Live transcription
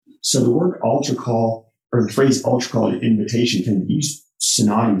So the word altar call, or the phrase altar call and invitation, can be used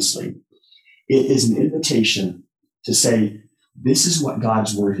synonymously. It is an invitation to say, this is what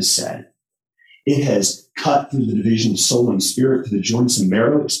God's word has said. It has cut through the division of soul and spirit to the joints and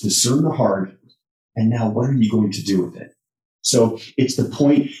marrow. It's discerned the heart. And now what are you going to do with it? So it's the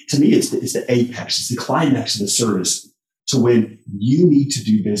point, to me, it's the apex, it's the climax of the service to when you need to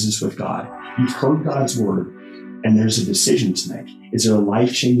do business with God. You've heard God's word and there's a decision to make. Is there a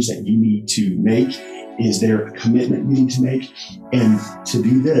life change that you need to make? Is there a commitment you need to make? And to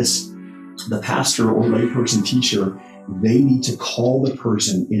do this, the pastor or layperson teacher, they need to call the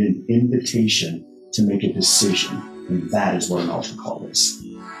person in an invitation to make a decision. And that is what an altar call is.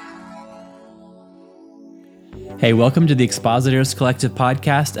 Hey, welcome to the Expositors Collective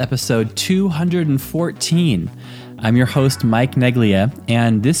Podcast, episode 214. I'm your host, Mike Neglia,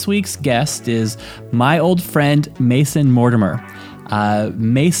 and this week's guest is my old friend, Mason Mortimer.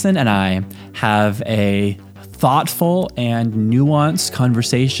 Mason and I have a thoughtful and nuanced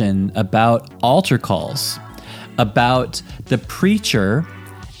conversation about altar calls, about the preacher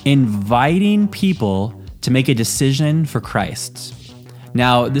inviting people to make a decision for Christ.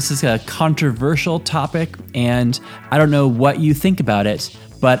 Now, this is a controversial topic, and I don't know what you think about it,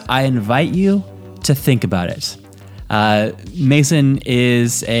 but I invite you to think about it. Mason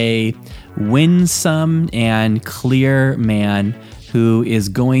is a winsome and clear man who is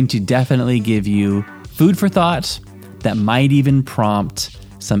going to definitely give you food for thought that might even prompt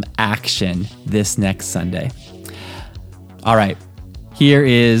some action this next Sunday. All right, here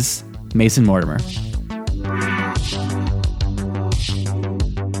is Mason Mortimer.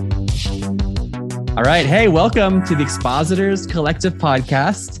 All right. Hey, welcome to the Expositors Collective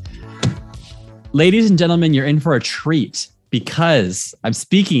Podcast. Ladies and gentlemen, you're in for a treat because I'm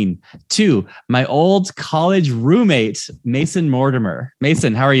speaking to my old college roommate, Mason Mortimer.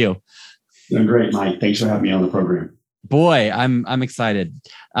 Mason, how are you? Doing great, Mike. Thanks for having me on the program. Boy, I'm excited.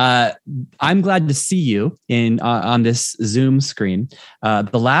 I'm glad to see you on this Zoom screen.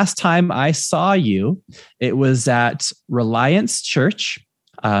 The last time I saw you, it was at Reliance Church.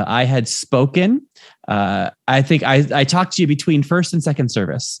 I had spoken. I think I talked to you between first and second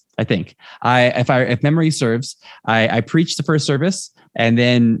service. I think if memory serves, I preached the first service and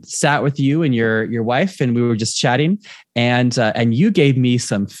then sat with you and your wife, and we were just chatting. And you gave me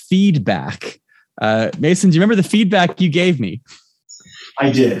some feedback. Mason, do you remember the feedback you gave me?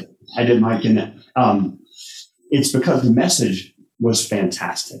 I did, Mike, and it's because the message was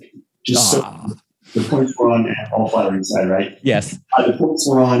fantastic. The points were on, all flattering side, right? Yes. The points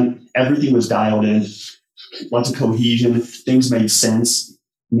were on, everything was dialed in, lots of cohesion, things made sense.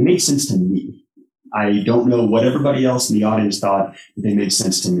 It made sense to me. I don't know what everybody else in the audience thought, but they made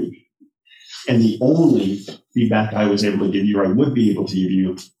sense to me. And the only feedback I was able to give you, or I would be able to give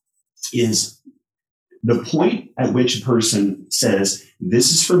you, is the point at which a person says,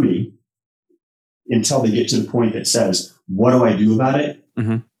 this is for me, until they get to the point that says, what do I do about it?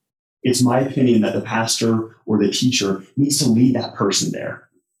 Mm-hmm. It's my opinion that the pastor or the teacher needs to lead that person there.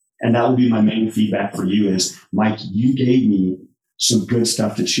 And that will be my main feedback for you is, Mike, you gave me some good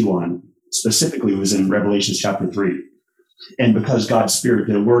stuff to chew on. Specifically, it was in Revelation chapter 3. And because God's Spirit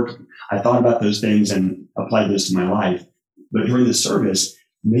did work, I thought about those things and applied those to my life. But during the service,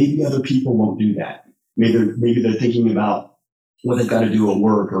 maybe other people won't do that. Maybe they're thinking about what they've got to do at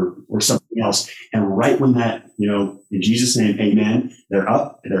work or something else. And right when that, in Jesus' name, amen, they're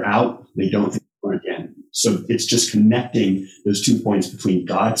up, they're out, they don't think again. So it's just connecting those 2 points between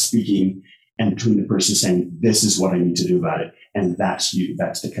God speaking and between the person saying, this is what I need to do about it. And that's you.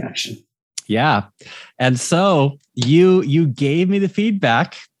 That's the connection. Yeah. And so you gave me the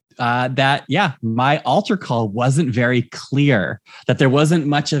feedback that, my altar call wasn't very clear, that there wasn't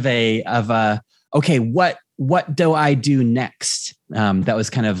much of a okay, what do I do next? That was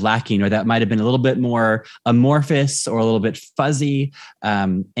kind of lacking, or that might have been a little bit more amorphous or a little bit fuzzy.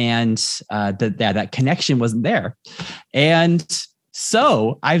 That connection wasn't there. And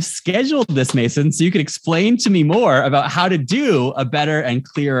so I've scheduled this, Mason, so you can explain to me more about how to do a better and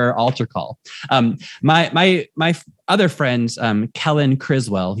clearer altar call. My other friend, Kellen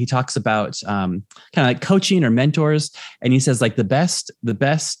Criswell, he talks about kind of like coaching or mentors, and he says like the best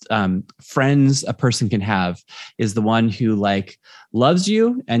friends a person can have is the one who like loves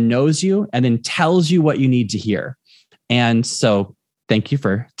you and knows you and then tells you what you need to hear. And so thank you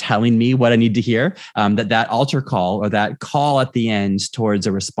for telling me what I need to hear. That altar call, or that call at the end towards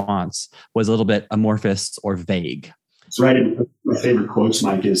a response, was a little bit amorphous or vague. That's right. And my favorite quotes,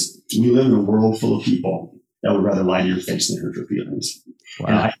 Mike, is, we live in a world full of people that would rather lie to your face than hurt your feelings.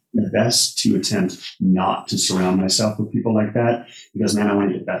 And Wow. I do my best to attempt not to surround myself with people like that because, man, I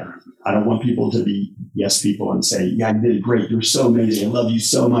want to get better. I don't want people to be yes people and say, yeah, you did great. You're so amazing. I love you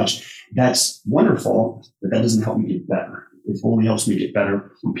so much. That's wonderful, but that doesn't help me get better. It only helps me get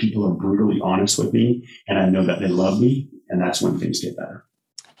better when people are brutally honest with me and I know that they love me. And that's when things get better.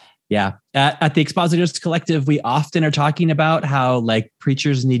 Yeah. At the Expositors Collective, we often are talking about how like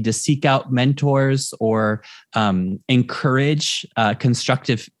preachers need to seek out mentors or encourage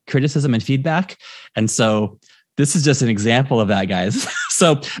constructive criticism and feedback. And so this is just an example of that, guys.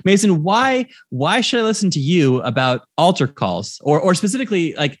 So Mason, why should I listen to you about altar calls or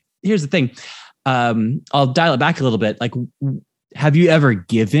specifically, like, here's the thing. I'll dial it back a little bit. Like, have you ever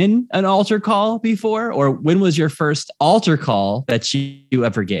given an altar call before? Or when was your first altar call that you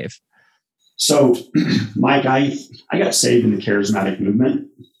ever gave? So, Mike, I got saved in the charismatic movement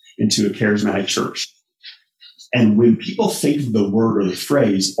into a charismatic church. And when people think of the word or the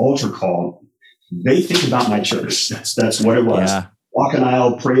phrase altar call, they think about my church. That's what it was. Yeah. Walk an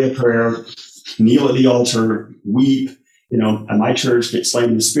aisle, pray a prayer, kneel at the altar, weep, at my church, get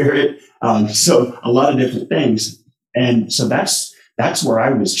slain in the spirit. So a lot of different things. And so that's where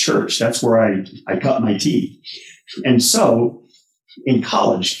I was church. That's where I cut my teeth. And so in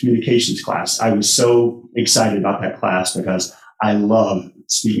college communications class, I was so excited about that class because I love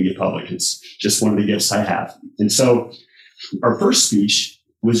speaking in public. It's just one of the gifts I have. And so our first speech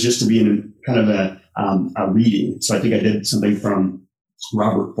was just to be in kind of a reading. So I think I did something from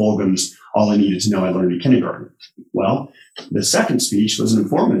Robert Fulghum's All I Needed to Know I Learned in Kindergarten. Well, the second speech was an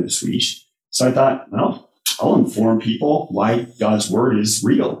informative speech. So I thought, well, I'll inform people why God's word is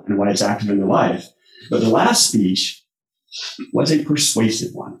real and why it's active in their life. But the last speech was a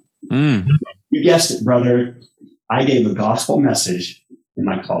persuasive one. You guessed it, brother. I gave a gospel message in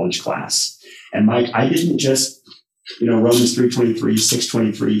my college class. And Mike, I didn't just, Romans 3:23,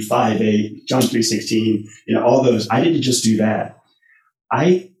 6:23, 5:8, John 3:16, all those. I didn't just do that.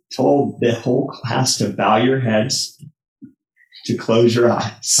 I told the whole class to bow your heads, to close your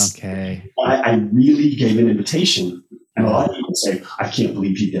eyes. Okay. I really gave an invitation. And a lot of people say, I can't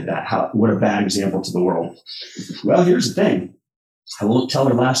believe he did that. What a bad example to the world. Well, here's the thing. I won't tell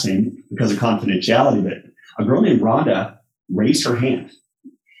her last name because of confidentiality, but a girl named Rhonda raised her hand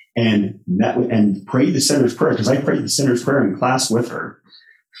and prayed the sinner's prayer because I prayed the sinner's prayer in class with her.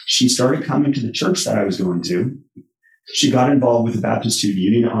 She started coming to the church that I was going to. She got involved with the Baptist Student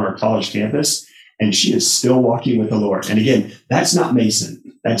Union on our college campus, and she is still walking with the Lord. And again, that's not Mason.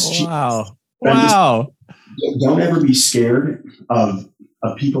 That's wow. Wow. Don't ever be scared of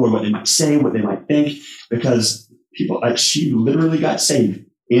people or what they might say, what they might think, because she literally got saved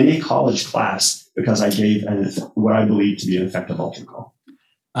in a college class because I gave what I believe to be an effective altar call.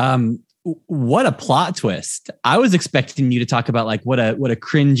 What a plot twist. I was expecting you to talk about like what a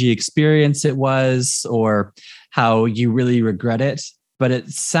cringy experience it was or how you really regret it. But it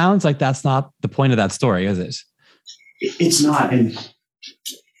sounds like that's not the point of that story, is it? It's not. And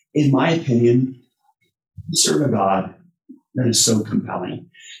in my opinion, we serve a God that is so compelling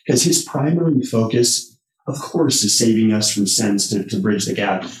because his primary focus, of course, is saving us from sins to bridge the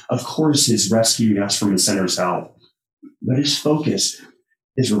gap. Of course, is rescuing us from a sinner's hell. But his focus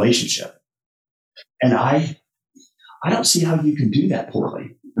is relationship. And I don't see how you can do that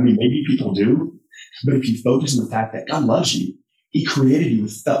poorly. I mean, maybe people do, but if you focus on the fact that God loves you, he created you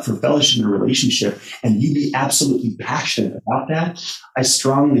for fellowship and relationship, and you be absolutely passionate about that, I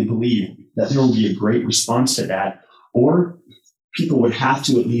strongly believe that there will be a great response to that, or people would have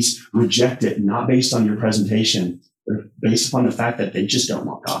to at least reject it, not based on your presentation, but based upon the fact that they just don't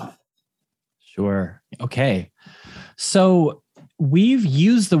want God. Sure. Okay. So we've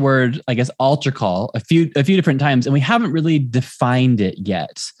used the word, I guess, altar call a few different times, and we haven't really defined it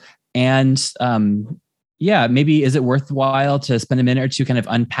yet. And maybe is it worthwhile to spend a minute or two kind of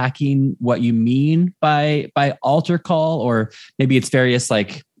unpacking what you mean by altar call, or maybe it's various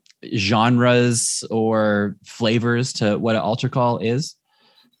like genres or flavors to what an altar call is?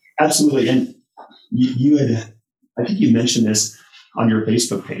 Absolutely. And you had, I think you mentioned this on your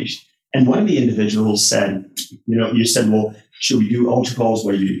Facebook page. And one of the individuals said, you said, well, should we do altar calls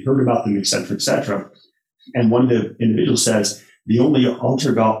where you heard about them, et cetera, et cetera? And one of the individuals says, the only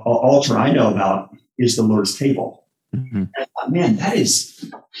altar I know about is the Lord's table. Mm-hmm. And, man, that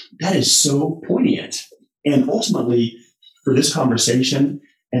is so poignant. And ultimately, for this conversation,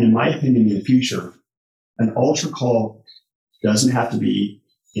 and in my opinion, in the future, an altar call doesn't have to be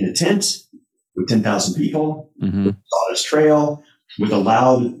in a tent with 10,000 people, with a sawdust trail, with a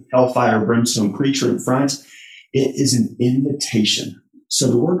loud hellfire brimstone preacher in front. It is an invitation. So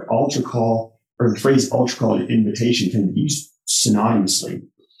the word altar call, or the phrase altar call invitation, can be used synonymously.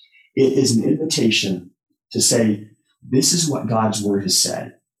 It is an invitation to say, this is what God's word has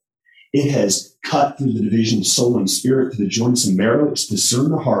said. It has cut through the division of soul and spirit to the joints and marrow. It's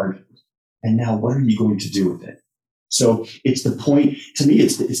discerned the heart. And now what are you going to do with it? So it's the point, to me,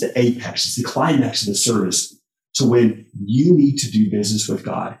 it's the apex, it's the climax of the service to when you need to do business with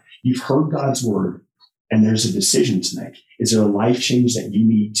God. You've heard God's word and there's a decision to make. Is there a life change that you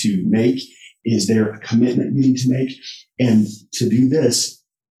need to make? Is there a commitment you need to make? And to do this,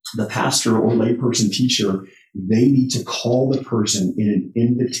 the pastor or layperson teacher, they need to call the person in an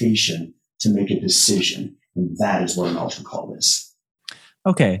invitation to make a decision. And that is what an altar call is.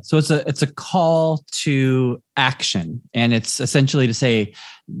 Okay, so it's a call to action, and it's essentially to say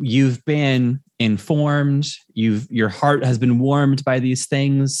you've been informed, your heart has been warmed by these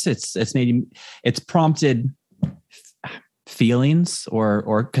things. It's prompted feelings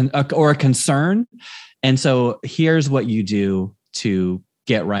or a concern, and so here's what you do to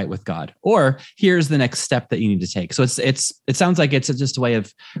get right with God, or here's the next step that you need to take. So it sounds like it's just a way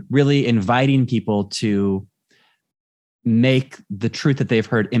of really inviting people to make the truth that they've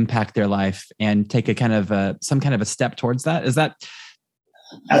heard impact their life and take a kind of some kind of a step towards that. Is that?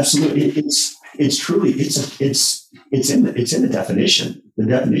 Absolutely. It's truly, it's in the definition. The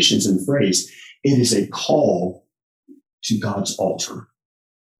definition is in the phrase. It is a call to God's altar.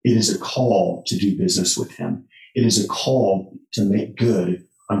 It is a call to do business with him. It is a call to make good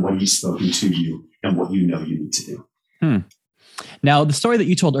on what he's spoken to you and what you know you need to do. Now, the story that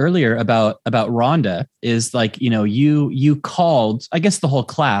you told earlier about Rhonda is like, you called, I guess, the whole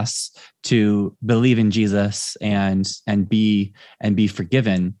class to believe in Jesus and be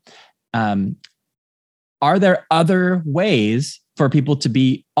forgiven. Are there other ways for people to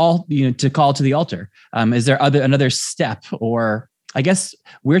be to call to the altar? Is there another step, or I guess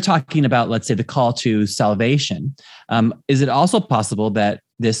we're talking about, let's say, the call to salvation. Is it also possible that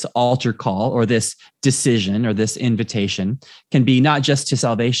this altar call or this decision or this invitation can be not just to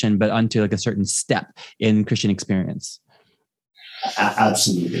salvation, but unto like a certain step in Christian experience?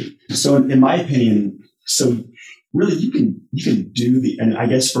 Absolutely. So in my opinion, really you can do and I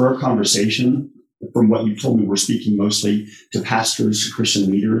guess for our conversation, from what you told me, we're speaking mostly to pastors, to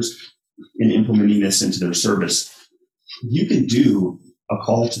Christian leaders in implementing this into their service. You can do a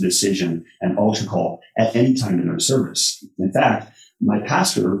call to decision, an altar call at any time in their service. In fact, my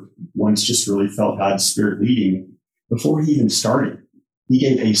pastor once just really felt God's Spirit leading before he even started. He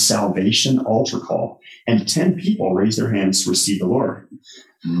gave a salvation altar call, and 10 people raised their hands to receive the Lord.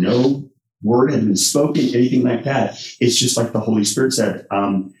 No word had been spoken, anything like that. It's just like the Holy Spirit said,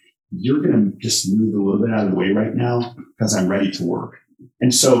 you're going to just move a little bit out of the way right now because I'm ready to work.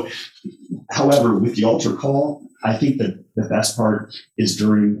 And so, however, with the altar call, I think that the best part is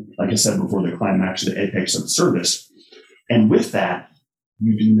during, like I said before, the climax of the apex of the service. And with that,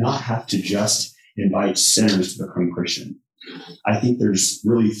 you do not have to just invite sinners to become Christian. I think there's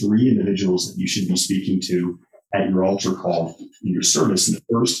really 3 individuals that you should be speaking to at your altar call in your service. And the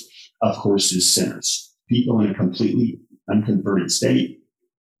first, of course, is sinners, people in a completely unconverted state.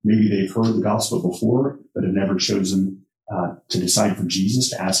 Maybe they've heard the gospel before, but have never chosen to decide for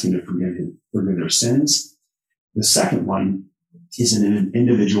Jesus, to ask him to forgive their sins. The second one is an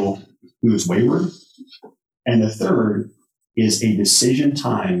individual who is wayward. And the third is a decision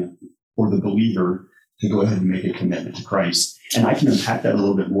time for the believer to go ahead and make a commitment to Christ. And I can unpack that a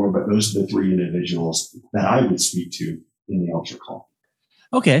little bit more, but those are the 3 individuals that I would speak to in the altar call.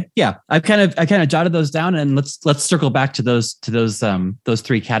 Okay, yeah, I kind of jotted those down, and let's circle back to those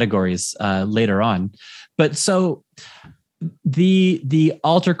 3 categories later on. But so the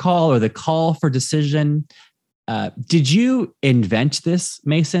altar call or the call for decision. Did you invent this,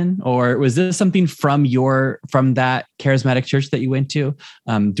 Mason, or was this something from that charismatic church that you went to?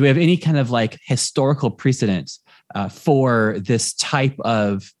 Do we have any kind of like historical precedent for this type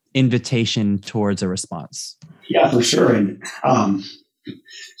of invitation towards a response? Yeah, for sure. And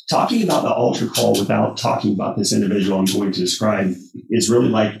talking about the altar call without talking about this individual I'm going to describe is really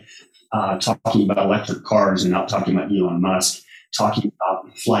like talking about electric cars and not talking about Elon Musk, talking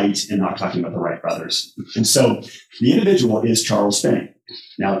about flight and not talking about the Wright brothers. And so the individual is Charles Finney.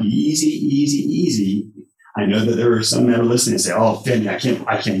 Now, easy. I know that there are some that are listening and say, "Oh, Finney, I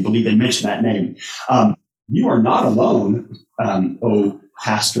can't believe they mentioned that name." You are not alone,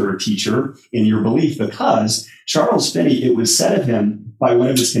 pastor or teacher, in your belief, because Charles Finney, it was said of him by one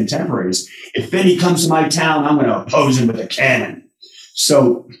of his contemporaries, "If Finney comes to my town, I'm going to oppose him with a cannon."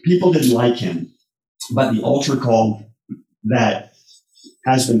 So people didn't like him. But the altar call that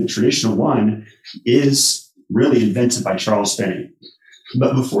has been the traditional one is really invented by Charles Finney.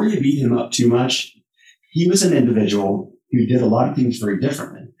 But before you beat him up too much, he was an individual who did a lot of things very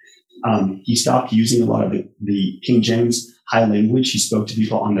differently. He stopped using a lot of the King James high language. He spoke to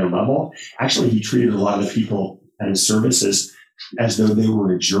people on their level. Actually, he treated a lot of the people at his services as though they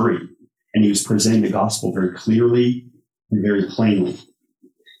were a jury, and he was presenting the gospel very clearly and very plainly.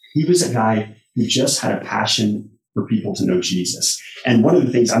 He was a guy who just had a passion for people to know Jesus. And one of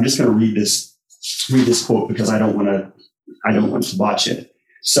the things, I'm just going to read this quote because I don't want to botch it.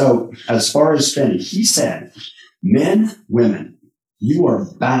 So as far as Finney, he said, "Men, women, you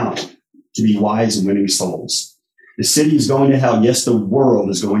are bound to be wise in winning souls. The city is going to hell. Yes, the world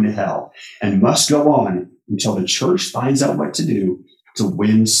is going to hell and must go on until the church finds out what to do to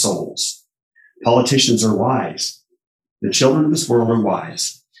win souls. Politicians are wise. The children of this world are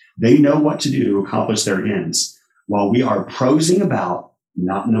wise. They know what to do to accomplish their ends, while we are prosing about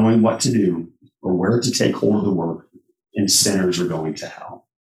not knowing what to do or where to take hold of the work, and sinners are going to hell."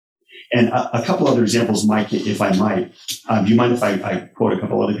 And a couple other examples, Mike, if I might. Do you mind if I quote a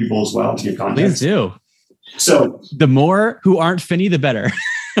couple other people as well to give context? Please do. So the more who aren't Finney, the better.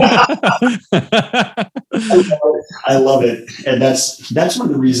 I love it. And that's one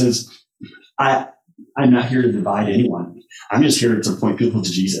of the reasons I'm not here to divide anyone. I'm just here to point people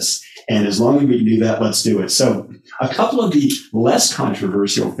to Jesus. And as long as we can do that, let's do it. So a couple of the less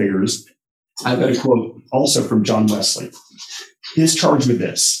controversial figures, I've got a quote also from John Wesley. His charge with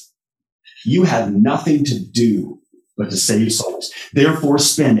this: "You have nothing to do but to save souls. Therefore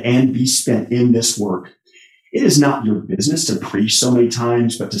spend and be spent in this work. It is not your business to preach so many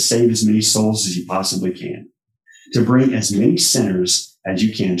times, but to save as many souls as you possibly can, to bring as many sinners as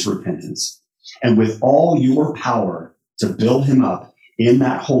you can to repentance, and with all your power to build him up in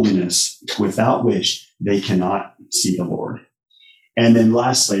that holiness without which they cannot see the Lord." And then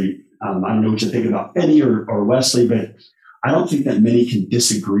lastly, I don't know what you think about Finney or Wesley, but I don't think that many can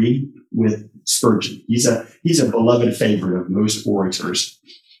disagree with Spurgeon. He's a beloved favorite of most orators.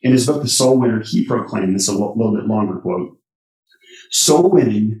 In his book, The Soul Winner, he proclaimed this, a little bit longer quote: "Soul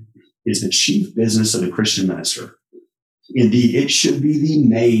winning is the chief business of the Christian minister. Indeed, it should be the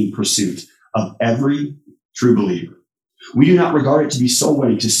main pursuit of every true believer. We do not regard it to be soul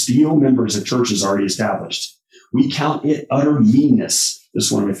winning to steal members of churches already established. We count it utter meanness," this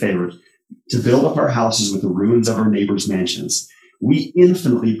is one of my favorites, "to build up our houses with the ruins of our neighbors' mansions. We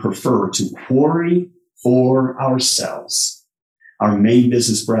infinitely prefer to quarry for ourselves. Our main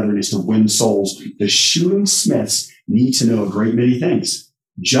business, brethren, is to win souls. The shoeing smiths need to know a great many things,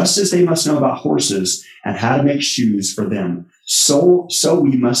 just as they must know about horses and how to make shoes for them. So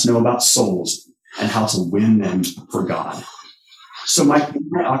we must know about souls and how to win them for God." So my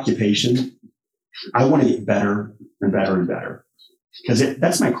occupation, I want to get better and better and better, because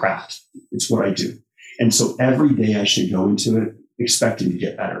that's my craft. It's what I do. And so every day I should go into it expecting to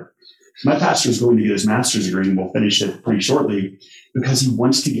get better. My pastor is going to get his master's degree, and we'll finish it pretty shortly, because he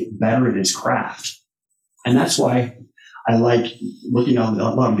wants to get better at his craft. And that's why I like looking at a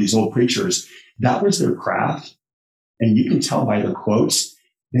lot of these old preachers. That was their craft. And you can tell by their quotes,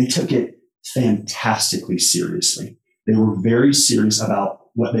 they took it fantastically seriously. They were very serious about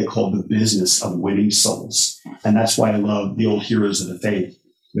what they called the business of winning souls. And that's why I love the old heroes of the faith,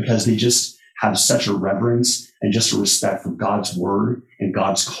 because they just have such a reverence and just a respect for God's word and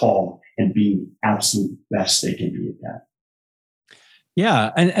God's call, and being absolute best they can be at that.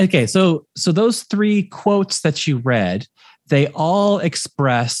 Yeah. And okay, so those three quotes that you read, they all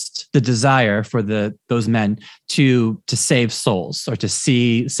expressed the desire for those men to save souls or to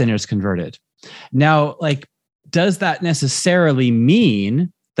see sinners converted. Now, like, does that necessarily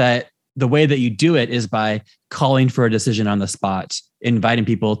mean that the way that you do it is by calling for a decision on the spot, inviting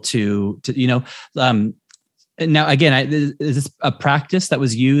people to now, again, is this a practice that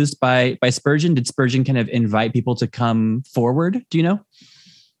was used by Spurgeon? Did Spurgeon kind of invite people to come forward? Do you know?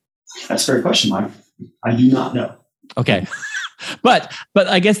 That's a great question, Mike. I do not know. Okay. But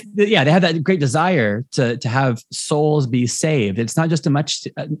I guess, yeah, they had that great desire to have souls be saved. It's not just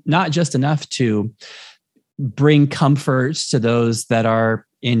enough to bring comfort to those that are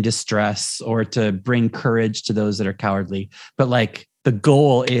in distress or to bring courage to those that are cowardly. But like, the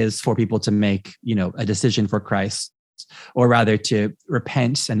goal is for people to make, a decision for Christ, or rather to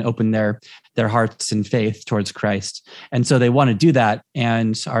repent and open their hearts in faith towards Christ. And so they want to do that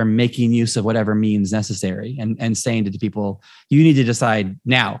and are making use of whatever means necessary and saying to the people, you need to decide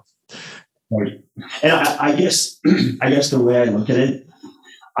now. Right. And I guess the way I look at it,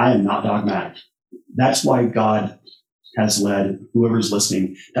 I am not dogmatic. That's why God has led whoever's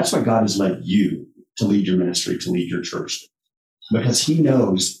listening. That's why God has led you to lead your ministry, to lead your church, because he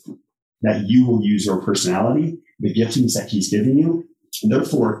knows that you will use your personality, the giftings that he's given you, and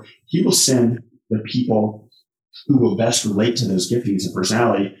therefore he will send the people who will best relate to those giftings and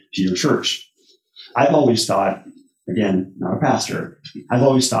personality to your church. I've always thought, again, not a pastor, I've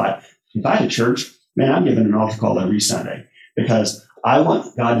always thought, if I had a church, man, I'm giving an altar call every Sunday because I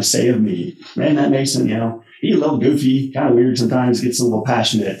want God to say of me, man, that Mason, he's a little goofy, kind of weird sometimes, gets a little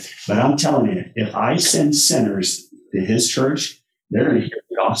passionate. But I'm telling you, if I send sinners to his church, they're going to hear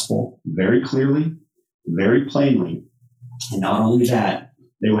the gospel very clearly, very plainly. And not only that,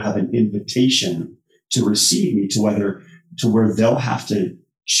 they will have an invitation to receive me to where they'll have to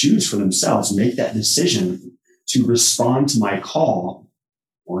choose for themselves, make that decision to respond to my call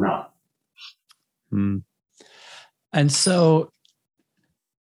or not. And so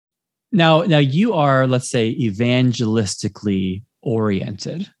now you are, let's say, evangelistically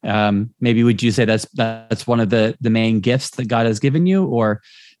oriented. Maybe would you say that's one of the main gifts that God has given you, or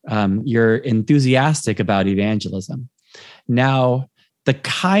you're enthusiastic about evangelism? Now, the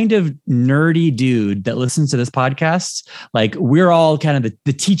kind of nerdy dude that listens to this podcast, like we're all kind of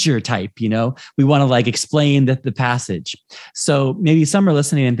the teacher type, we want to like explain the passage. So maybe some are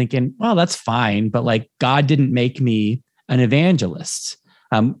listening and thinking, well, that's fine, but like God didn't make me an evangelist.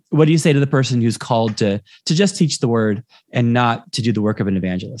 What do you say to the person who's called to just teach the word and not to do the work of an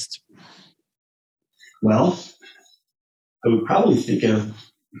evangelist? Well, I would probably think of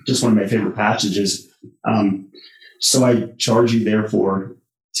just one of my favorite passages. So I charge you, therefore,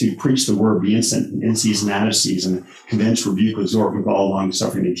 to preach the word, be instant, in season, out of season, convince, rebuke, exhort with all long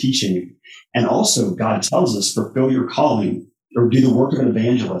suffering and teaching. And also, God tells us, fulfill your calling, or do the work of an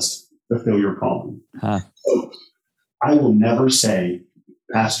evangelist, fulfill your calling. So I will never say,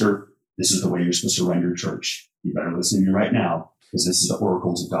 Pastor, this is the way you're supposed to run your church. You better listen to me right now, because this is the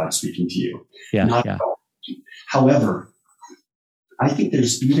oracles of God speaking to you. Not at all. However, I think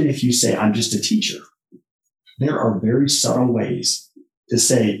even if you say, I'm just a teacher, there are very subtle ways to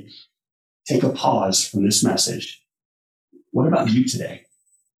say, take a pause from this message. What about you today?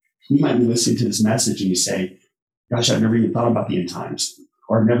 You might be listening to this message and you say, gosh, I've never even thought about the end times,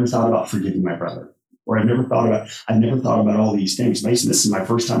 or I've never thought about forgiving my brother, or I've never thought about all these things. Mason, this is my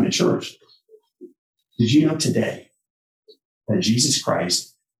first time in church. Did you know today that Jesus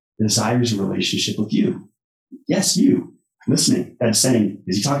Christ desires a relationship with you? Yes, you listening. That's saying,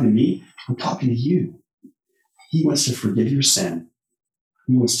 is he talking to me? I'm talking to you. He wants to forgive your sin.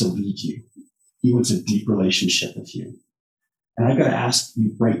 He wants to lead you. He wants a deep relationship with you. And I've got to ask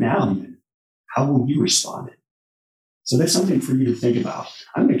you right now, even, how will you respond? So that's something for you to think about.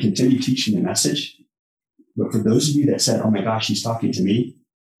 I'm going to continue teaching the message. But for those of you that said, oh my gosh, he's talking to me,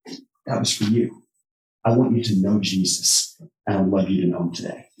 that was for you. I want you to know Jesus, and I'd love you to know him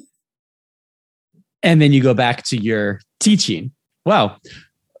today. And then you go back to your teaching. Wow.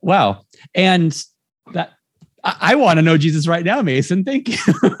 And that, I want to know Jesus right now, Mason. Thank you.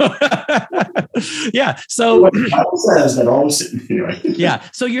 Yeah. So says that always, anyway. Yeah.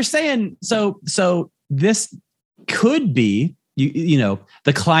 So you're saying, so this could be,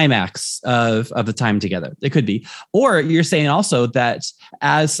 the climax of the time together. It could be, or you're saying also that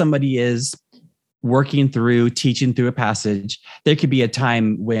as somebody is working through, teaching through a passage, there could be a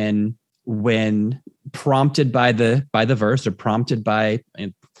time when prompted by the verse, or prompted by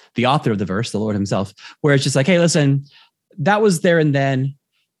the author of the verse, the Lord himself, where it's just like, hey, listen, that was there and then,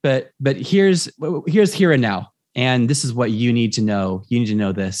 but here's here and now. And this is what you need to know. You need to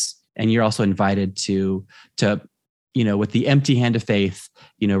know this. And you're also invited to, with the empty hand of faith,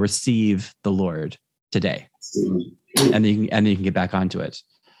 receive the Lord today. And then you can get back onto it.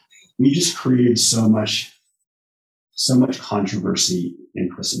 We just created so much controversy in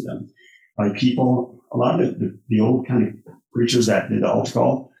Christendom by people. A lot of the old kind of preachers that did the altar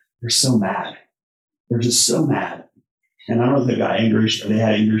call, they're so mad. They're just so mad. And I don't know if they got anger issues, or they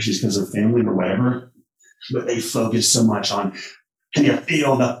had anger issues because of family or whatever, but they focus so much on, can you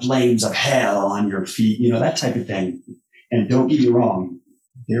feel the flames of hell on your feet? That type of thing. And don't get me wrong,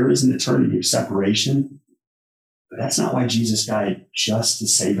 there is an eternity of separation, but that's not why Jesus died, just to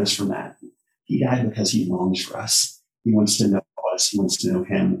save us from that. He died because he longs for us. He wants to know us. He wants to know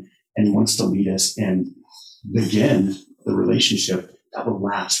him, and he wants to lead us and begin the relationship that will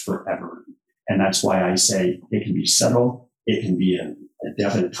last forever. And that's why I say it can be subtle. It can be a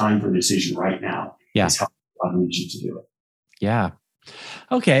definite time for decision right now. Yeah. It's how God needs you to do it. Yeah.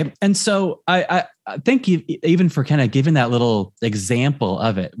 Okay. And so I thank you even for kind of giving that little example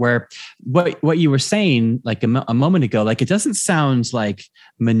of it, where what you were saying like a moment ago, like it doesn't sound like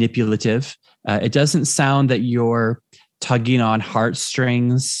manipulative. It doesn't sound that you're tugging on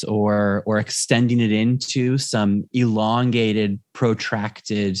heartstrings or extending it into some elongated,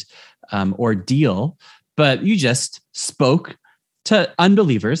 protracted ordeal, but you just spoke to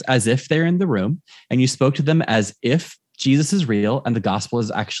unbelievers as if they're in the room, and you spoke to them as if Jesus is real and the gospel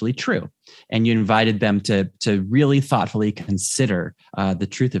is actually true. And you invited them to really thoughtfully consider the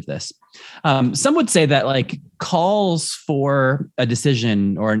truth of this. Some would say that like calls for a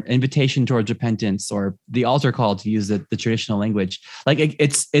decision or an invitation towards repentance, or the altar call, to use the traditional language, like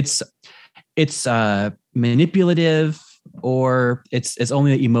it's manipulative, or it's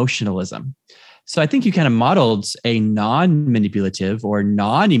only emotionalism. So I think you kind of modeled a non-manipulative or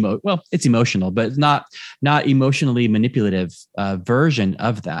well, it's emotional, but not emotionally manipulative version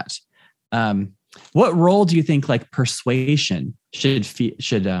of that. What role do you think like persuasion should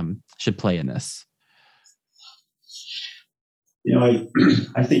play in this?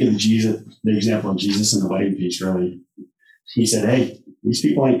 I think of the example of Jesus in the wedding feast. Really, he said, "Hey, these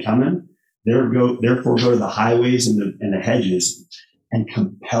people ain't coming. Therefore, go to the highways and the hedges and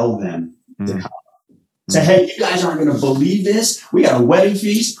compel them to come." Say, "Hey, you guys aren't going to believe this. We got a wedding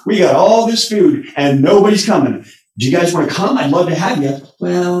feast. We got all this food, and nobody's coming. Do you guys want to come? I'd love to have you."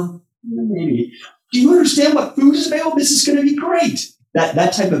 "Well, maybe." "Do you understand what food is available? This is going to be great."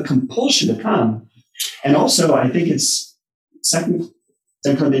 That type of compulsion to come. And also, I think it's 2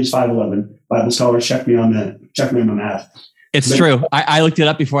 Corinthians 5:11. Bible scholars check me on my math. It's true. I looked it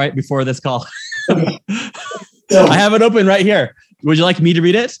up before this call. So, I have it open right here. Would you like me to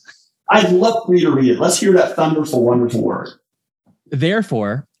read it? I'd love for you to read it. Let's hear that thunderful, wonderful word.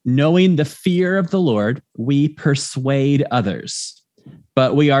 "Therefore, knowing the fear of the Lord, we persuade others.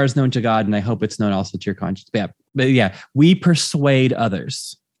 But we are known to God, and I hope it's known also to your conscience." But yeah, we persuade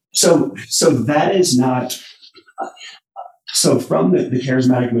others. So that is not. So from the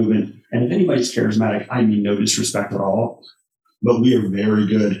charismatic movement, and if anybody's charismatic, I mean no disrespect at all, but we are very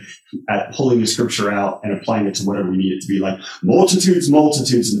good at pulling the scripture out and applying it to whatever we need it to be. Like multitudes in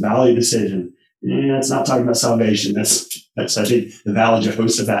the valley of decision. Yeah, it's not talking about salvation. That's I think the valley of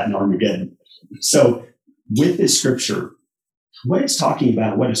Jehoshaphat and Armageddon. So with this scripture, what it's talking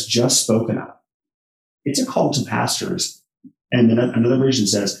about, what it's just spoken of, it's a call to pastors. And then another version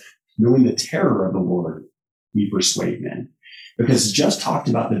says, knowing the terror of the Lord, we persuade men. Because it just talked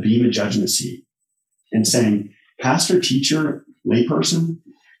about the beam of judgment seat and saying, pastor, teacher, layperson,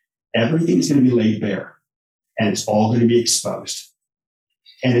 everything is going to be laid bare and it's all going to be exposed.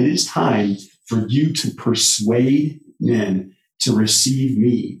 And it is time for you to persuade men to receive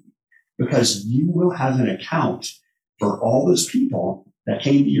me, because you will have an account for all those people that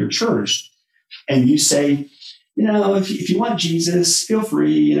came to your church. And you say, if you want Jesus, feel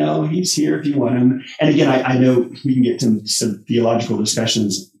free, he's here if you want him. And again, I know we can get to some theological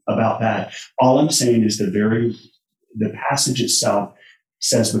discussions about that. All I'm saying is the passage itself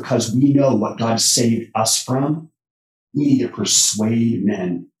says, because we know what God saved us from, we need to persuade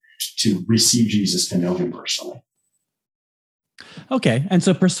men to receive Jesus, to know him personally. Okay. And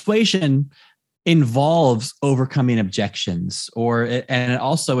so persuasion involves overcoming objections, and it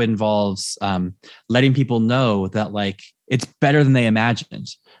also involves letting people know that like it's better than they imagined.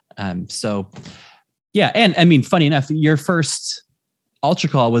 So yeah. And I mean, funny enough, your first altar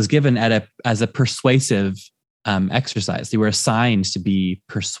call was given as a persuasive exercise. You were assigned to be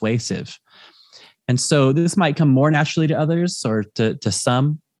persuasive. And so this might come more naturally to others or to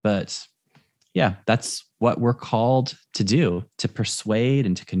some, but yeah, that's what we're called to do, to persuade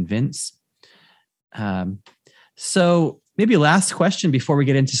and to convince. So maybe last question before we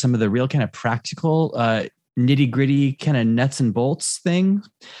get into some of the real kind of practical, nitty gritty kind of nuts and bolts thing.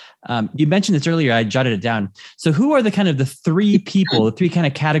 You mentioned this earlier. I jotted it down. So who are the three people, the three kind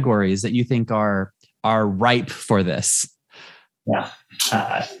of categories that you think are ripe for this? Yeah.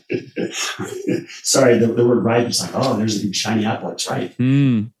 Sorry, the word ripe is like, oh, there's a big shiny apple. It's right.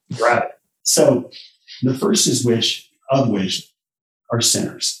 Right. So the first is which are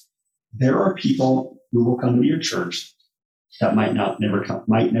sinners. There are people who will come to your church that might never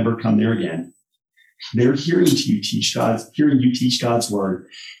come there again. They're hearing you teach God's word,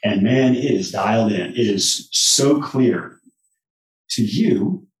 and man, it is dialed in. It is so clear to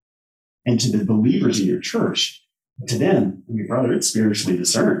you and to the believers in your church. To them, brother, it's spiritually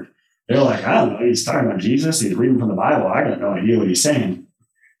discerned. They're like, I don't know, he's talking about Jesus, he's reading from the Bible, I got no idea what he's saying.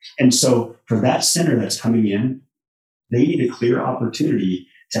 And so for that sinner that's coming in, they need a clear opportunity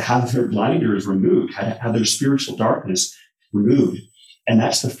to have their blinders removed, have their spiritual darkness removed. And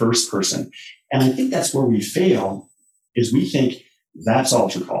that's the first person. And I think that's where we fail, is we think that's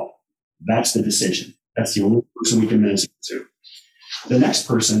altar call. That's the decision. That's the only person we can minister to. The next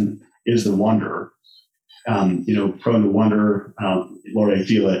person is the wanderer. Prone to wonder, Lord, I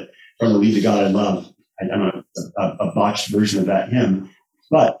feel it. Prone to lead to God I love. I don't know, a botched version of that hymn.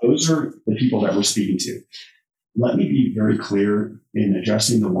 But those are the people that we're speaking to. let me be very clear in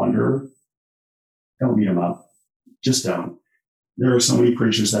addressing the wanderer. Don't beat him up. Just don't. There are so many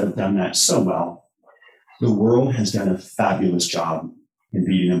preachers that have done that so well. The world has done a fabulous job in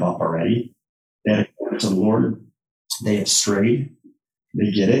beating them up already. They have gone to the Lord. They have strayed.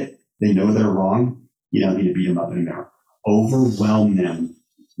 They get it. They know they're wrong. You don't need to beat them up anymore. Overwhelm them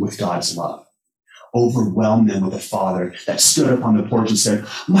with God's love. Overwhelm them with a father that stood up on the porch and said,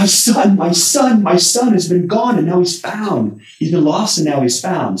 my son, my son, my son has been gone and now he's found. He's been lost and now he's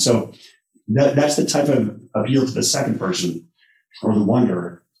found. So that's the type of appeal to the second person or the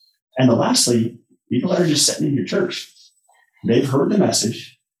wanderer. And lastly, people that are just sitting in your church. They've heard the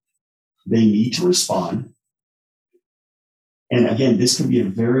message. They need to respond. And again, this can be a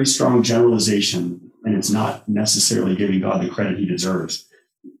very strong generalization, and it's not necessarily giving God the credit he deserves.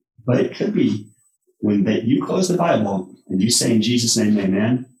 But it could be when you close the Bible and you say in Jesus' name,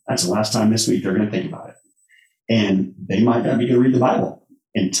 amen, that's the last time this week they're going to think about it. And they might not be going to read the Bible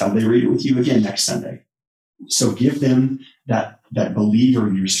until they read it with you again next Sunday. So give them that believer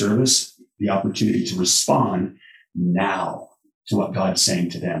in your service the opportunity to respond now to what God's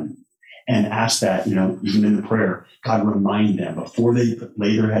saying to them. And ask that, even in the prayer, God, remind them before they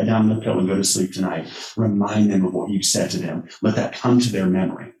lay their head down on the pillow and go to sleep tonight, remind them of what you said to them. Let that come to their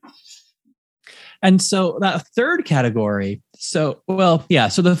memory. And so that third category, so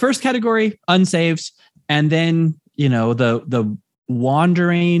the first category, unsaved, and then, the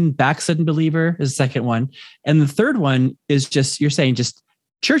wandering, backslidden believer is the second one. And the third one is just, you're saying just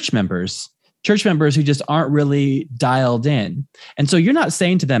church members who just aren't really dialed in. And so you're not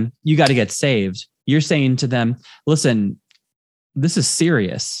saying to them, you got to get saved. You're saying to them, listen, this is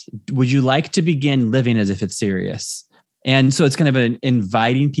serious. Would you like to begin living as if it's serious? And so it's kind of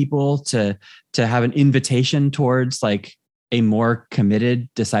inviting people to have an invitation towards like a more committed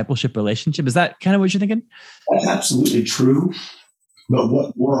discipleship relationship. Is that kind of what you're thinking? That's absolutely true. But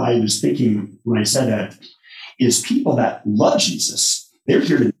what more I was thinking when I said that is people that love Jesus, they're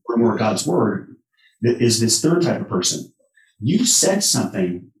here to learn more God's word. That is this third type of person. You said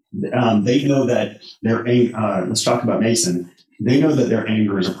something. They know that let's talk about Mason. They know that their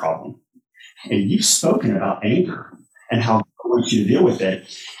anger is a problem. And you've spoken about anger and how God wants you to deal with it.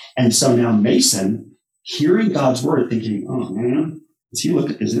 And so now Mason, hearing God's word, thinking, oh man, is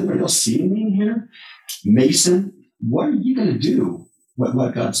anybody else seeing me here? Mason, what are you going to do?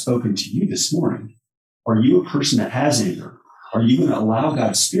 What God's spoken to you this morning? Are you a person that has anger? Are you going to allow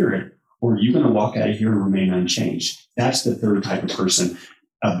God's spirit, or are you going to walk out of here and remain unchanged? That's the third type of person.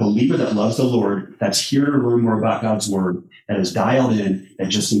 A believer that loves the Lord, that's here to learn more about God's word, that is dialed in, that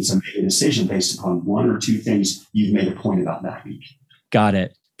just needs to make a decision based upon one or two things you've made a point about that week. Got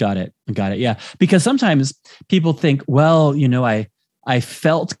it. Yeah. Because sometimes people think, well, I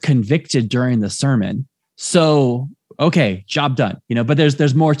felt convicted during the sermon. So, okay, job done, but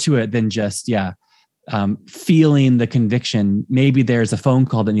there's more to it than just, feeling the conviction. Maybe there's a phone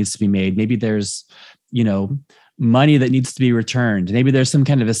call that needs to be made. Maybe there's, money that needs to be returned. Maybe there's some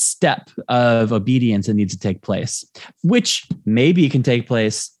kind of a step of obedience that needs to take place, which maybe can take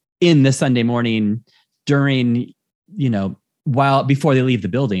place in the Sunday morning during, before they leave the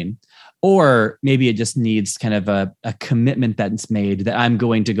building, or maybe it just needs kind of a commitment that's made that I'm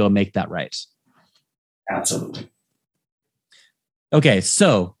going to go make that right. Absolutely. Okay.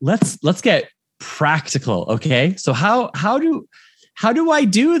 So let's get practical. Okay. So how do I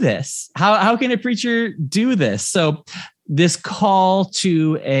do this? How can a preacher do this? So this call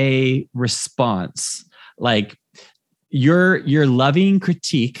to a response, like your loving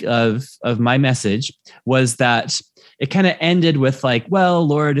critique of my message was that it kind of ended with like, well,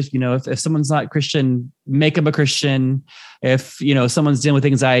 Lord, if someone's not Christian, make them a Christian. If, someone's dealing with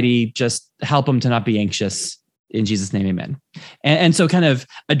anxiety, just help them to not be anxious. In Jesus' name, amen. And so kind of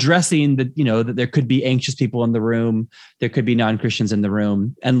addressing that there could be anxious people in the room, there could be non-Christians in the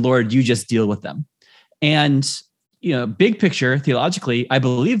room, and Lord, you just deal with them. And, big picture, theologically, I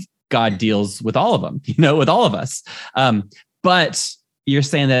believe God deals with all of them, with all of us. But you're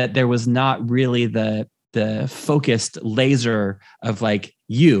saying that there was not really the focused laser of like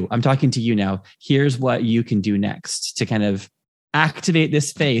I'm talking to you now, here's what you can do next to kind of activate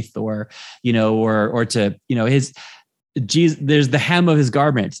this faith, or to, his Jesus, there's the hem of his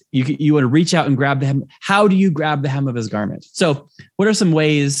garment. You want to reach out and grab the hem. How do you grab the hem of his garment? So what are some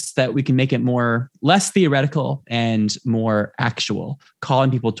ways that we can make it less theoretical and more actual,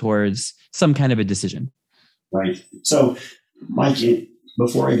 calling people towards some kind of a decision? Right. So Mike,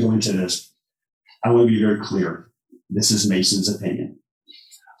 before I go into this, I want to be very clear. This is Mason's opinion.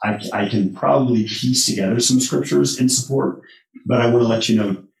 I can probably piece together some scriptures in support, but I want to let you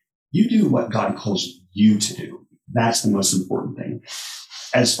know, you do what God calls you to do. That's the most important thing.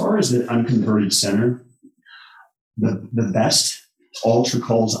 As far as the unconverted sinner, the best altar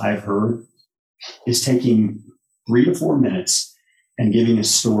calls I've heard is taking 3 to 4 minutes and giving a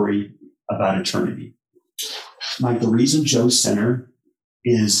story about eternity. Like the reason Joe Sinner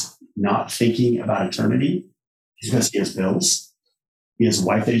is not thinking about eternity is because he has bills. He has a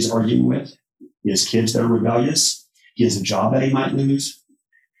wife that he's arguing with. He has kids that are rebellious. He has a job that he might lose.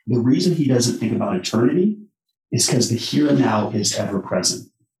 The reason he doesn't think about eternity is because the here and now is ever present.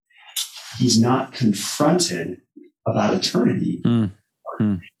 He's not confronted about eternity. And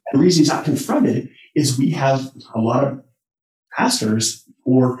the reason he's not confronted is we have a lot of pastors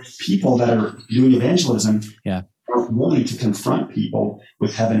or people that are doing evangelism are willing to confront people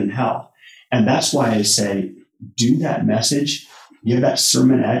with heaven and hell. And that's why I say, do that message, give that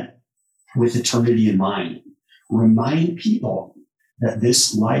sermonette with eternity in mind. Remind people that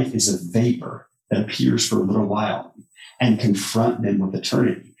this life is a vapor that appears for a little while, and confront them with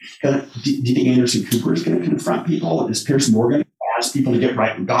eternity. Do you think Anderson Cooper is going to confront people? Is Pierce Morgan ask people to get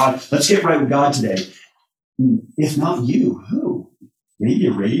right with God? Let's get right with God today. If not you, who? Maybe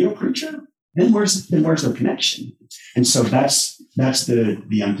a radio preacher? Then where's their connection? And so that's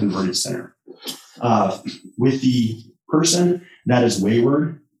the unconverted sinner. With the person that is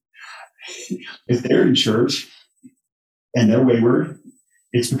wayward, if they're in church and they're wayward,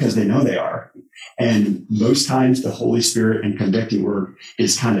 it's because they know they are. And most times the Holy Spirit and convicting work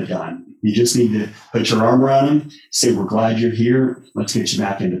is kind of done. You just need to put your arm around them, say, we're glad you're here. Let's get you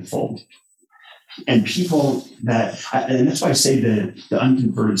back into the fold. And people and that's why I say the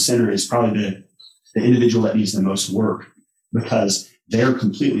unconverted sinner is probably the individual that needs the most work, because they're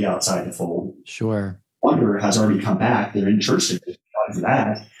completely outside the fold. Sure. Wanderer has already come back. They're in church for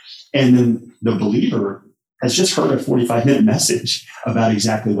that. And then the believer has just heard a 45-minute message about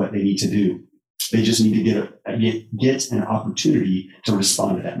exactly what they need to do. They just need to get an opportunity to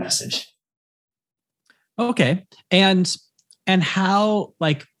respond to that message. Okay. And how,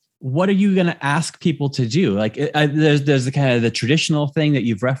 like, what are you going to ask people to do? Like, there's the kind of the traditional thing that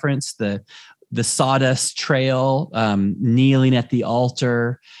you've referenced, the sawdust trail, kneeling at the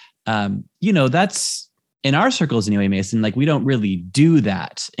altar. That's in our circles anyway, Mason. Like, we don't really do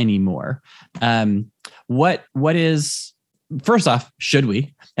that anymore. What is, first off, should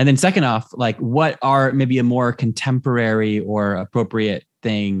we? And then second off, like, what are maybe a more contemporary or appropriate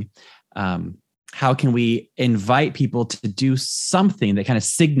thing? How can we invite people to do something that kind of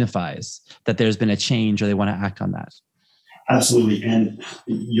signifies that there's been a change or they want to act on that? Absolutely. And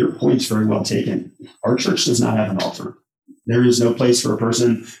your point's very well taken. Our church does not have an altar. There is no place for a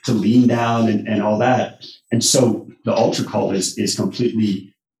person to lean down and all that. And so the altar call is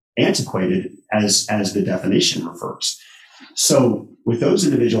completely antiquated as the definition refers. So with those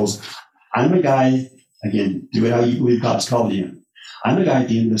individuals, I'm a guy, again, do it how you believe God's called you. I'm a guy at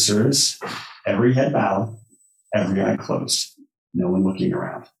the end of the service, every head bowed, every eye closed, no one looking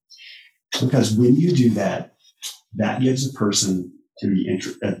around. Because when you do that, that gives a person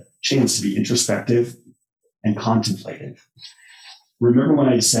a chance to be introspective and contemplative. Remember when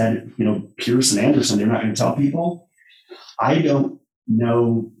I said, Pierce and Anderson, they're not going to tell people? I don't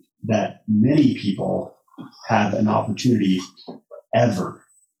know that many people have an opportunity ever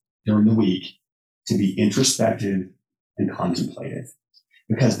during the week to be introspective and contemplative.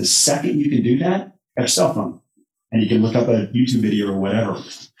 Because the second you can do that, you have a cell phone and you can look up a YouTube video or whatever.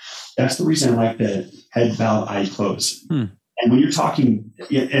 That's the reason I like the head bowed, eye closed. And when you're talking,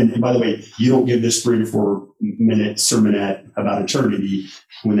 and by the way, you don't give this 3 to 4 minute sermonette about eternity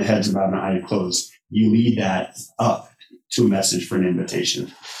when the head's bowed and eye closed. You lead that up to a message for an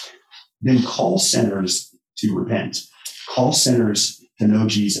invitation. Then call sinners to repent. Call sinners to know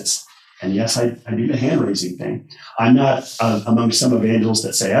Jesus. And yes, I do the hand raising thing. I'm not among some evangelists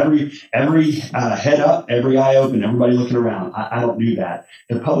that say every head up, every eye open, everybody looking around. I don't do that.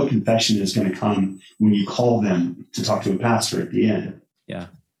 The public confession is going to come when you call them to talk to a pastor at the end. Yeah.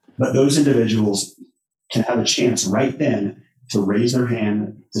 But those individuals can have a chance right then to raise their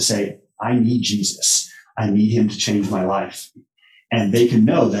hand to say, I need Jesus. I need him to change my life. And they can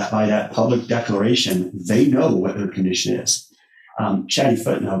know that by that public declaration, they know what their condition is. Chatty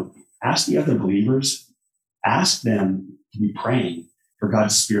footnote. Ask the other believers, ask them to be praying for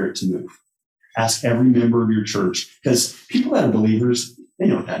God's Spirit to move. Ask every member of your church, because people that are believers, they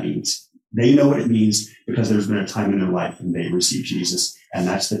know what that means. They know what it means because there's been a time in their life when they received Jesus, and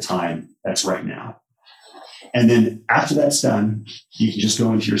that's the time, that's right now. And then after that's done, you can just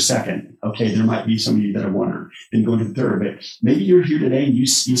go into your second. Okay, there might be some of you that are wondering. Then go into the third. But maybe you're here today and you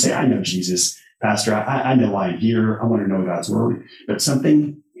say, I know Jesus, Pastor. I know why I'm here. I want to know God's word. But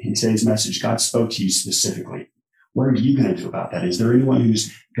something today's message, God spoke to you specifically. What are you going to do about that? Is there anyone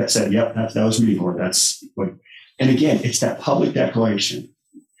who's said, yep, that was me, Lord. That's what, and again, it's that public declaration.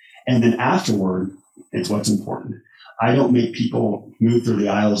 And then afterward, it's what's important. I don't make people move through the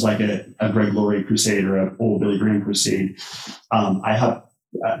aisles like a Greg Laurie crusade or an old Billy Graham crusade. I had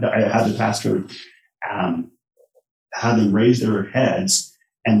the pastor have them raise their heads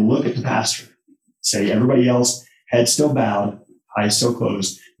and look at the pastor. Say, everybody else, head still bowed, eyes still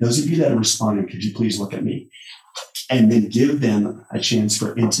closed. Those of you that are responding, could you please look at me? And then give them a chance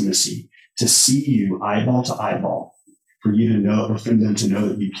for intimacy, to see you eyeball to eyeball, for you to know, or for them to know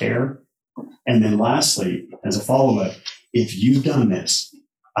that you care. And then lastly, as a follow-up, if you've done this,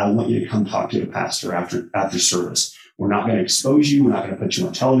 I want you to come talk to the pastor after service. We're not going to expose you. We're not going to put you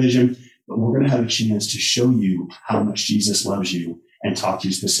on television, but we're going to have a chance to show you how much Jesus loves you and talk to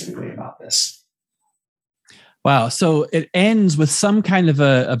you specifically about this. Wow. So it ends with some kind of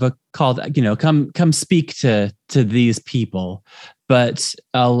a call, come speak to these people, but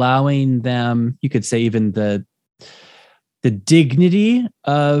allowing them, you could say, even the dignity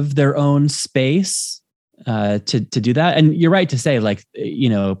of their own space to do that. And you're right to say, like,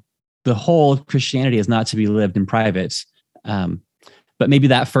 the whole Christianity is not to be lived in private. But maybe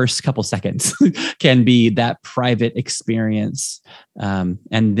that first couple seconds can be that private experience. And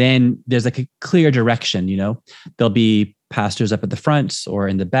then there's like a clear direction, there'll be pastors up at the front or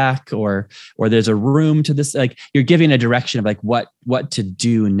in the back, or there's a room to this, like you're giving a direction of like what to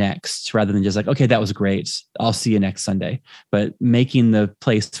do next, rather than just like, okay, that was great, I'll see you next Sunday, but making the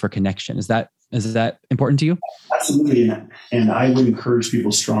place for connection. Is that important to you? Absolutely. And I would encourage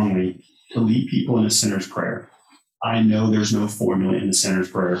people strongly to lead people in a sinner's prayer. I know there's no formula in the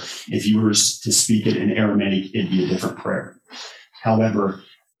sinner's prayer. If you were to speak it in Aramaic, it'd be a different prayer. However,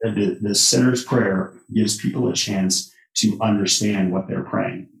 the sinner's prayer gives people a chance to understand what they're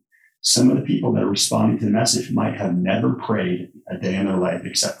praying. Some of the people that are responding to the message might have never prayed a day in their life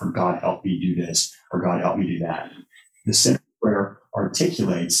except for God help me do this or God help me do that. The sinner's prayer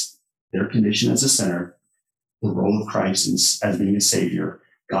articulates their condition as a sinner, the role of Christ as being a savior,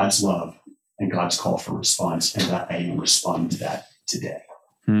 God's love, and God's call for response, and that I am responding to that today.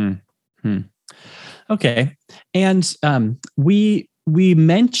 Okay. And we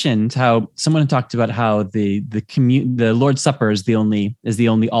mentioned how someone talked about how the Lord's Supper is the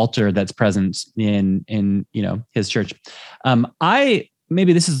only altar that's present in his church.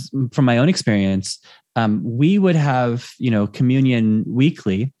 Maybe this is from my own experience. We would have communion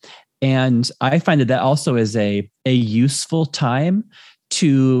weekly, and I find that also is a useful time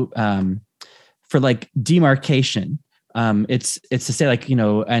to for like demarcation. It's to say, like,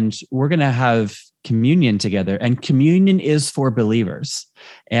 and we're going to have communion together, and communion is for believers,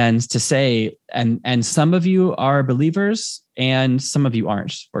 and to say, and some of you are believers and some of you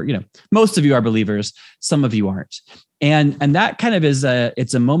aren't, or, most of you are believers, some of you aren't. And that kind of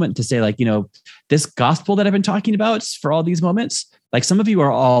it's a moment to say, like, this gospel that I've been talking about for all these moments, like some of you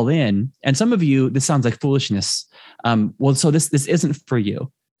are all in, and some of you, this sounds like foolishness. Well, so this isn't for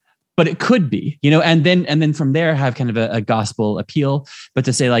you. But it could be, and then from there have kind of a gospel appeal, but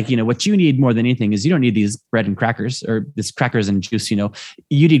to say, like, what you need more than anything is you don't need these bread and crackers or this crackers and juice, you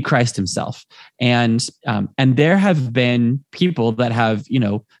need Christ himself. And there have been people that have,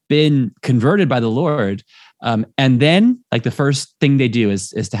 been converted by the Lord. And then, like, the first thing they do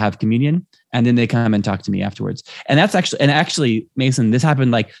is to have communion, and then they come and talk to me afterwards. And that's actually, Mason, this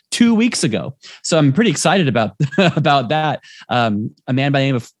happened like 2 weeks ago. So I'm pretty excited about that. A man by the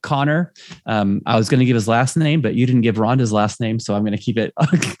name of Connor. I was going to give his last name, but you didn't give Rhonda's last name, so I'm going to keep it.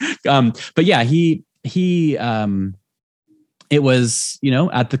 But yeah, he it was,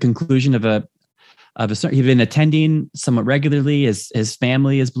 at the conclusion of a he'd been attending somewhat regularly. His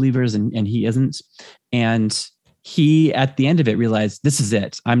family is believers, and he isn't. And he, at the end of it, realized, this is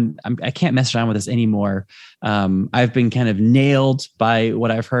it. I can't mess around with this anymore. I've been kind of nailed by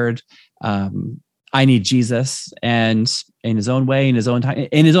what I've heard. I need Jesus. And in his own way, in his own time,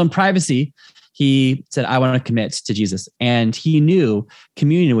 in his own privacy, he said, I want to commit to Jesus. And he knew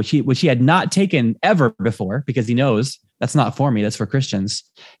communion, which he had not taken ever before, because he knows that's not for me, that's for Christians.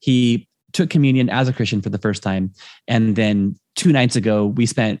 He took communion as a Christian for the first time. And then 2 nights ago, we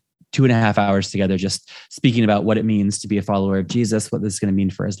spent 2.5 hours together just speaking about what it means to be a follower of Jesus, what this is going to mean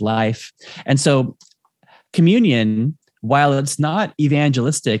for his life. And so communion, while it's not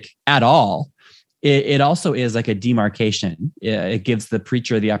evangelistic at all, it also is like a demarcation. It gives the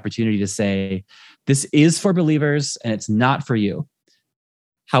preacher the opportunity to say, this is for believers and it's not for you.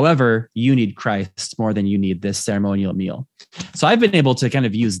 However, you need Christ more than you need this ceremonial meal. So I've been able to kind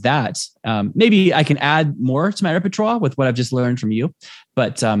of use that. Maybe I can add more to my repertoire with what I've just learned from you.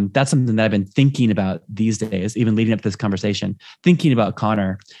 But that's something that I've been thinking about these days, even leading up to this conversation, thinking about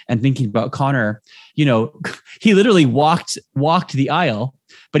Connor. He literally walked the aisle,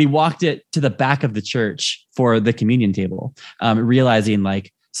 but he walked it to the back of the church for the communion table, realizing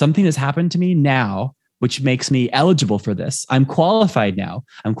like something has happened to me now, which makes me eligible for this. I'm qualified now.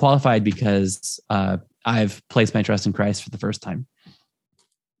 I'm qualified because I've placed my trust in Christ for the first time.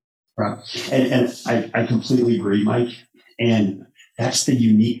 Right. And I completely agree, Mike. And that's the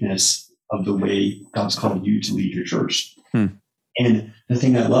uniqueness of the way God's called you to lead your church. And the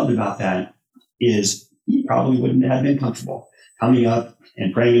thing I loved about that is he probably wouldn't have been comfortable coming up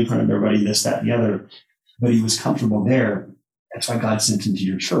and praying in front of everybody, this, that, and the other, but he was comfortable there. That's why God sent him to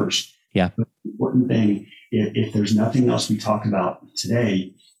your church. Yeah. But the important thing, if there's nothing else we talk about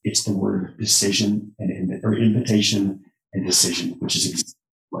today, it's the word decision or invitation and decision, which is exactly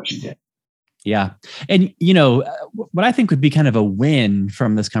what you did. Yeah. And, what I think would be kind of a win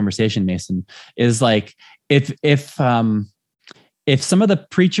from this conversation, Mason, is like, if some of the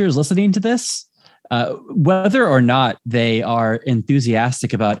preachers listening to this, whether or not they are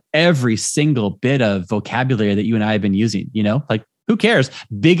enthusiastic about every single bit of vocabulary that you and I have been using, like who cares?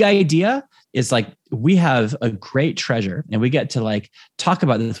 Big idea is like, we have a great treasure and we get to like talk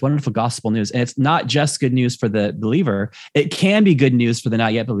about this wonderful gospel news. And it's not just good news for the believer. It can be good news for the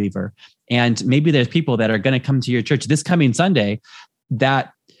not yet believer. And maybe there's people that are going to come to your church this coming Sunday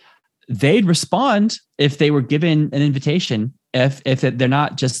that they'd respond if they were given an invitation, if they're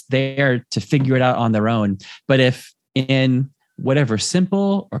not just there to figure it out on their own, but if in whatever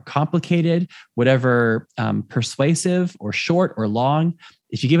simple or complicated, whatever persuasive or short or long,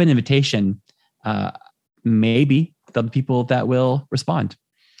 if you give an invitation, maybe there'll be people that will respond.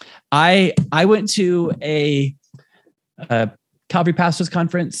 I went to a Calvary Pastors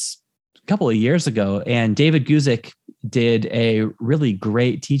Conference a couple of years ago, and David Guzik did a really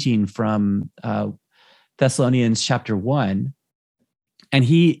great teaching from Thessalonians chapter 1. And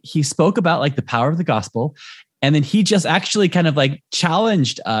he spoke about like the power of the gospel. And then he just actually kind of like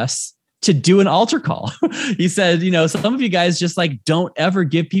challenged us to do an altar call. He said, some of you guys just like don't ever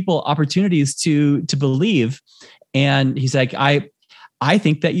give people opportunities to believe. And he's like, I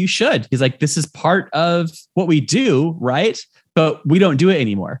think that you should. He's like, this is part of what we do, right? But we don't do it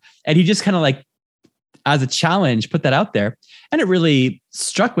anymore. And he just kind of like, as a challenge, put that out there. And it really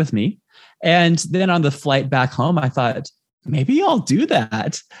struck with me. And then on the flight back home, I thought, maybe I'll do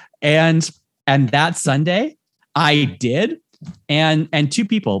that. And that Sunday I did. And two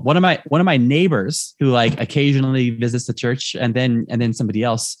people, one of my neighbors who like occasionally visits the church, and then somebody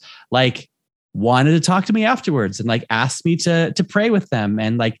else like wanted to talk to me afterwards and like asked me to pray with them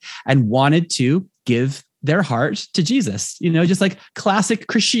and wanted to give their heart to Jesus, just like classic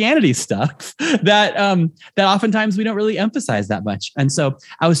Christianity stuff that oftentimes we don't really emphasize that much. And so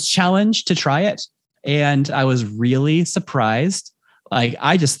I was challenged to try it, and I was really surprised. Like,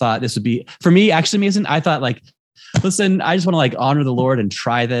 I just thought this would be, for me, actually, Mason, I thought like, listen, I just want to like honor the Lord and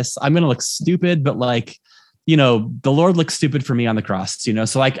try this. I'm going to look stupid, but like, the Lord looked stupid for me on the cross,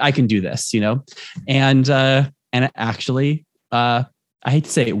 so like I can do this, and it actually, I hate to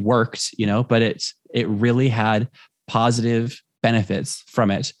say it worked, but it really had positive benefits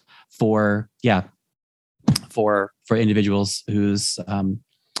from it for individuals who's,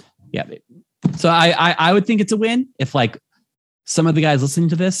 So I would think it's a win if like some of the guys listening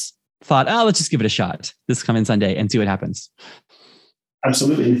to this thought, oh, let's just give it a shot this coming Sunday and see what happens.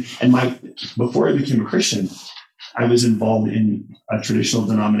 Absolutely. And before I became a Christian, I was involved in a traditional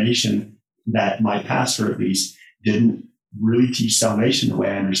denomination that my pastor, at least, didn't really teach salvation the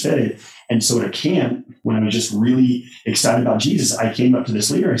way I understood it. And so at a camp, when I was just really excited about Jesus, I came up to this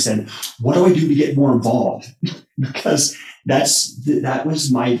leader. I said, what do I do to get more involved? Because that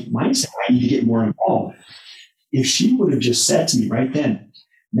was my mindset. I need to get more involved. If she would have just said to me right then,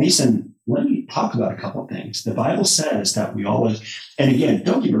 Mason, let me talk about a couple of things. The Bible says that we always, and again,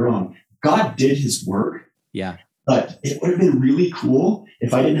 don't get me wrong, God did his work. Yeah. But it would have been really cool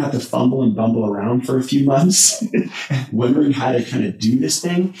if I didn't have to fumble and bumble around for a few months, wondering how to kind of do this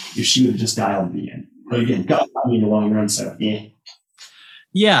thing, if she would have just dialed me in. But again, God got me in the long run, so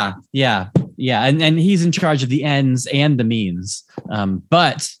yeah. Yeah. And he's in charge of the ends and the means.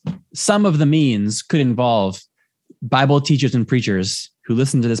 But some of the means could involve Bible teachers and preachers who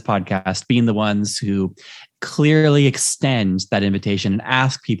listen to this podcast being the ones who clearly extend that invitation and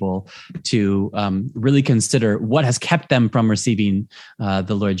ask people to really consider what has kept them from receiving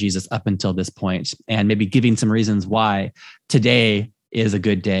the Lord Jesus up until this point, and maybe giving some reasons why today is a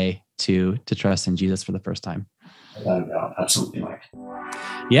good day to trust in Jesus for the first time. Absolutely, Mike.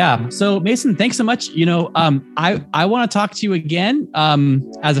 Yeah. So Mason, thanks so much. I want to talk to you again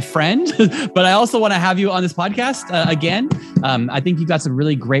as a friend, but I also want to have you on this podcast again. I think you've got some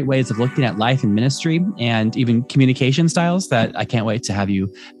really great ways of looking at life and ministry and even communication styles that I can't wait to have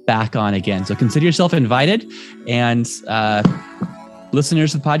you back on again. So consider yourself invited, and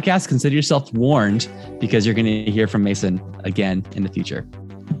listeners of the podcast, consider yourself warned, because you're going to hear from Mason again in the future.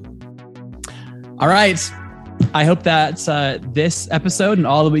 All right. I hope that this episode and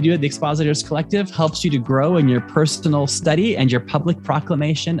all that we do at the Expositors Collective helps you to grow in your personal study and your public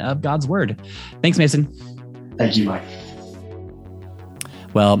proclamation of God's word. Thanks, Mason. Thank you, Mike.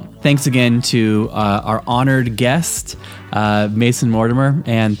 Well, thanks again to our honored guest, Mason Mortimer,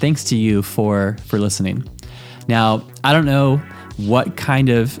 and thanks to you for listening. Now, I don't know what kind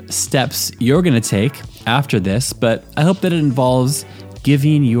of steps you're going to take after this, but I hope that it involves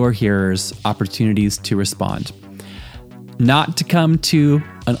giving your hearers opportunities to respond. Not to come to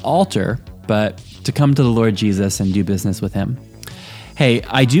an altar, but to come to the Lord Jesus and do business with him. Hey,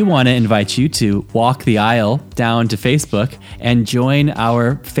 I do want to invite you to walk the aisle down to Facebook and join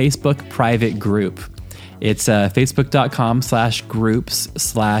our Facebook private group. It's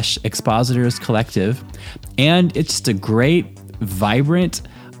facebook.com/groups/Expositors Collective. And it's just a great, vibrant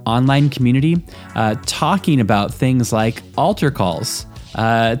online community talking about things like altar calls,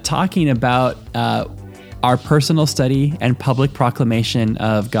 talking about our personal study and public proclamation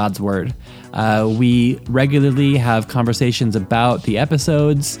of God's word. We regularly have conversations about the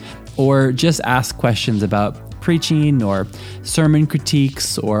episodes, or just ask questions about preaching or sermon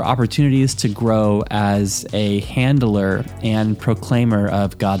critiques or opportunities to grow as a handler and proclaimer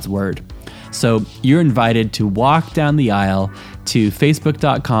of God's word. So you're invited to walk down the aisle to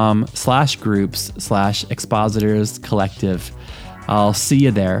facebook.com/groups/Expositors Collective. I'll see you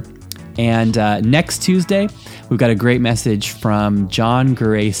there. And next Tuesday, we've got a great message from John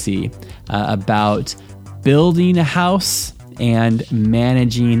Geraci about building a house and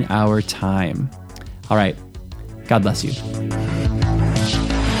managing our time. All right. God bless you.